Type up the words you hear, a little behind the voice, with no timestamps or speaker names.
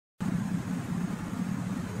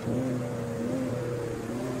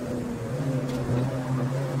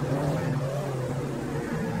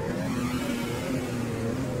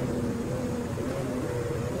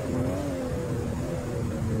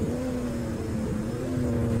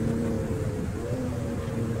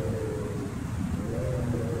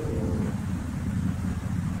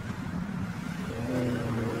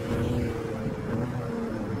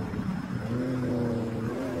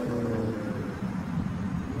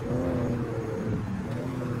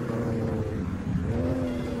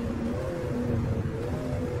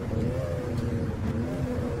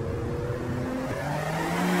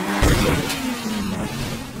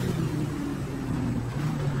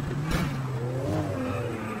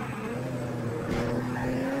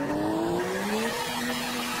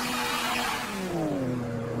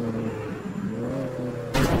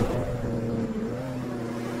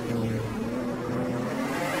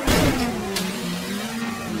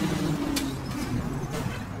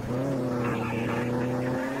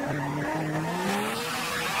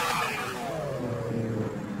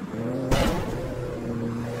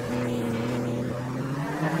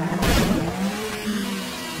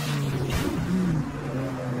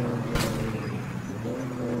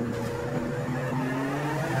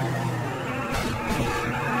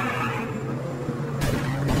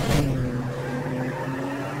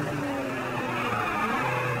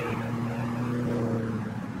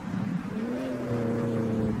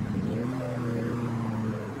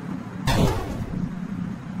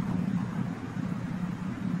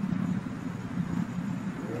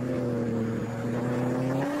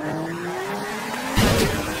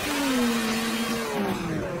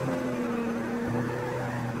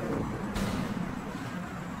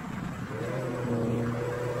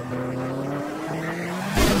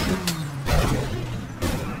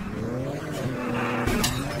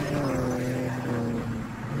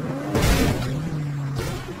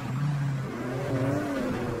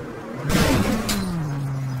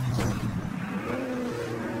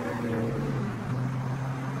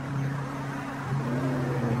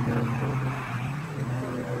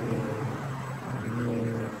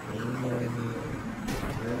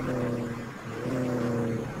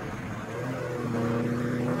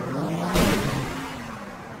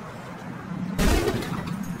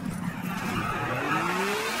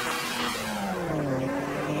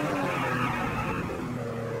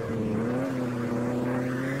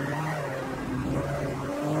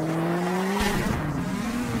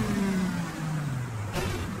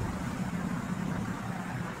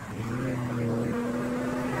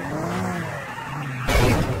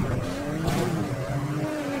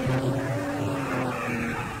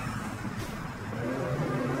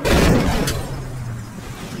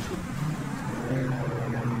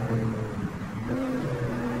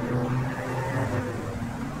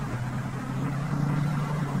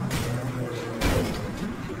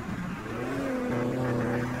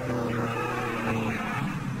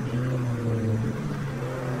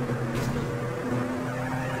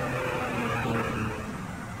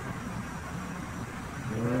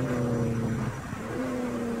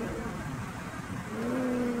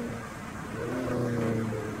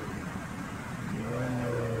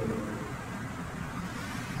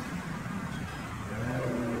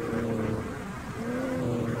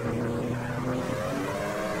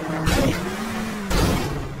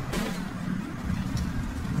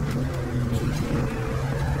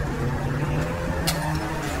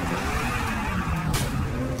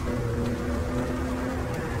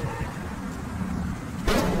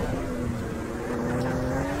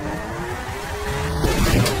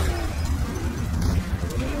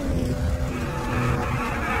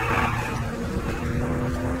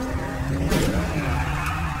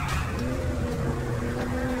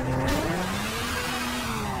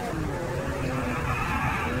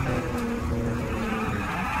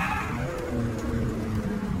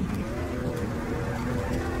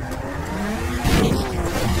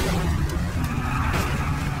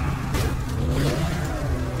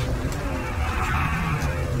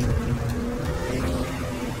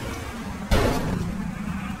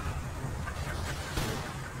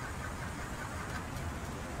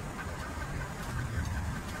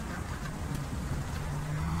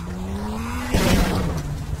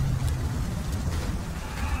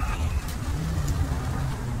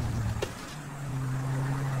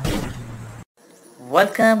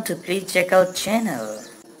Welcome to Please Check Out channel.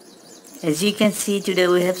 As you can see, today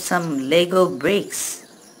we have some Lego bricks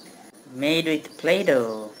made with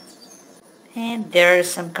Play-Doh, and there are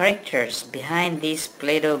some characters behind these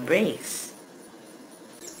Play-Doh bricks.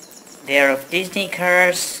 They are of Disney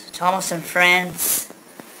cars, Thomas and Friends,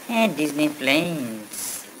 and Disney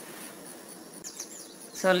planes.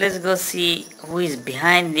 So let's go see who is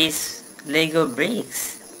behind these Lego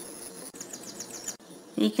bricks.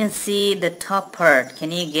 You can see the top part.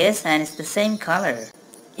 Can you guess? And it's the same color.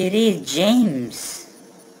 It is James,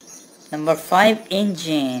 number 5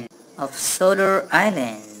 engine of Soder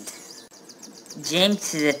Island.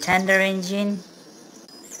 James is a tender engine.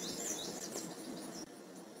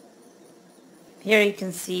 Here you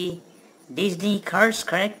can see Disney Cars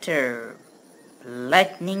character,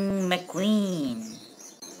 Lightning McQueen.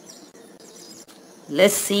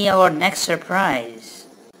 Let's see our next surprise.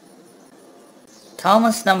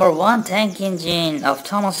 Thomas, number 1 tank engine of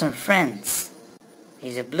Thomas and Friends.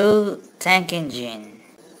 He's a blue tank engine.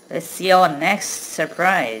 Let's see our next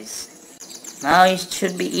surprise. Now it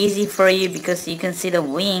should be easy for you because you can see the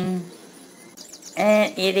wing.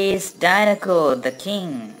 And it is Dinoco, the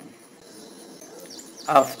king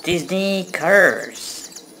of Disney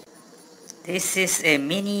cars. This is a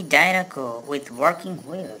mini Dinoco with working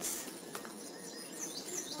wheels.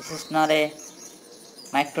 This is not a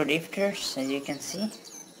micro drifters, as you can see.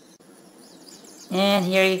 And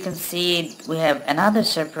here you can see we have another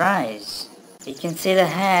surprise. You can see the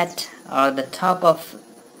hat or the top of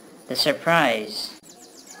the surprise.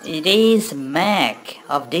 It is Mac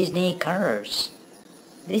of Disney cars.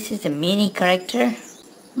 This is a mini character.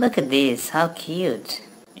 Look at this, how cute.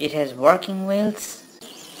 It has working wheels.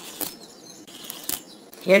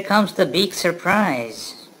 Here comes the big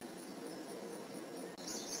surprise.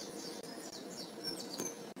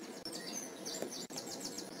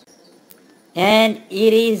 And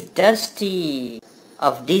it is Dusty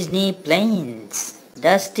of Disney planes.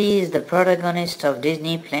 Dusty is the protagonist of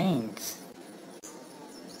Disney planes.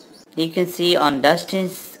 You can see on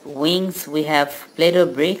Dusty's wings we have Play-Doh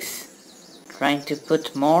bricks. Trying to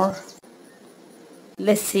put more.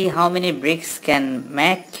 Let's see how many bricks can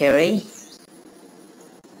Mac carry.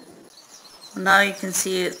 Now you can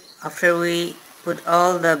see after we put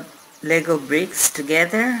all the Lego bricks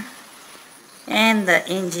together, and the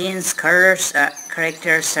engine's characters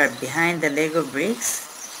are behind the Lego bricks.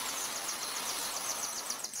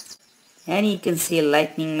 And you can see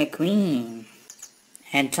Lightning McQueen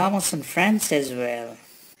and Thomas and Friends as well,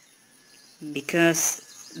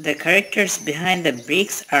 because the characters behind the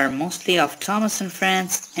bricks are mostly of Thomas and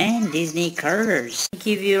Friends and Disney cars. Thank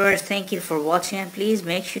you viewers, thank you for watching, and please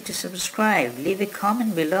make sure to subscribe. Leave a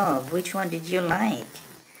comment below of which one did you like.